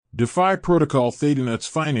DeFi protocol ThetaNuts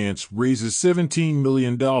Finance raises $17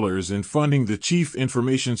 million in funding. The chief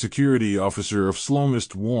information security officer of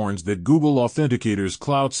Slowmist warns that Google Authenticator's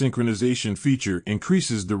cloud synchronization feature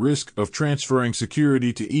increases the risk of transferring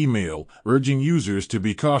security to email, urging users to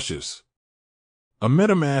be cautious. A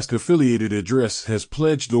MetaMask-affiliated address has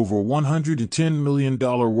pledged over $110 million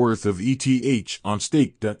worth of ETH on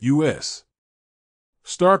stake.us.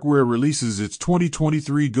 Starkware releases its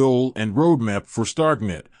 2023 goal and roadmap for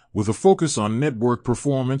Starknet, with a focus on network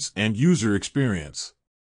performance and user experience.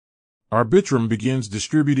 Arbitrum begins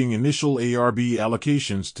distributing initial ARB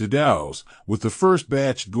allocations to DAOs, with the first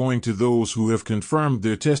batch going to those who have confirmed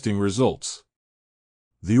their testing results.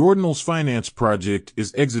 The Ordinals Finance project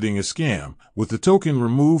is exiting a scam, with the token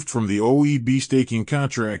removed from the OEB staking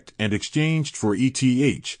contract and exchanged for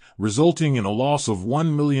ETH, resulting in a loss of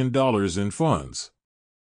 $1 million in funds.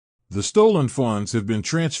 The stolen funds have been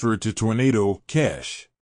transferred to Tornado Cash.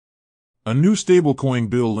 A new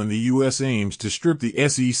stablecoin bill in the U.S. aims to strip the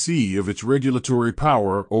SEC of its regulatory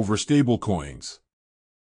power over stablecoins.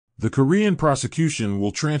 The Korean prosecution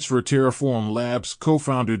will transfer Terraform Labs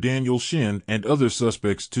co-founder Daniel Shin and other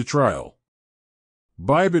suspects to trial.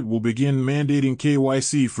 Bybit will begin mandating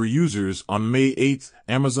KYC for users on May 8.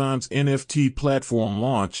 Amazon's NFT platform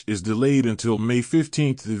launch is delayed until May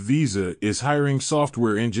 15. The Visa is hiring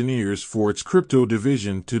software engineers for its crypto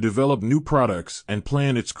division to develop new products and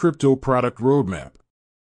plan its crypto product roadmap.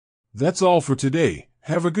 That's all for today.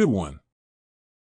 Have a good one.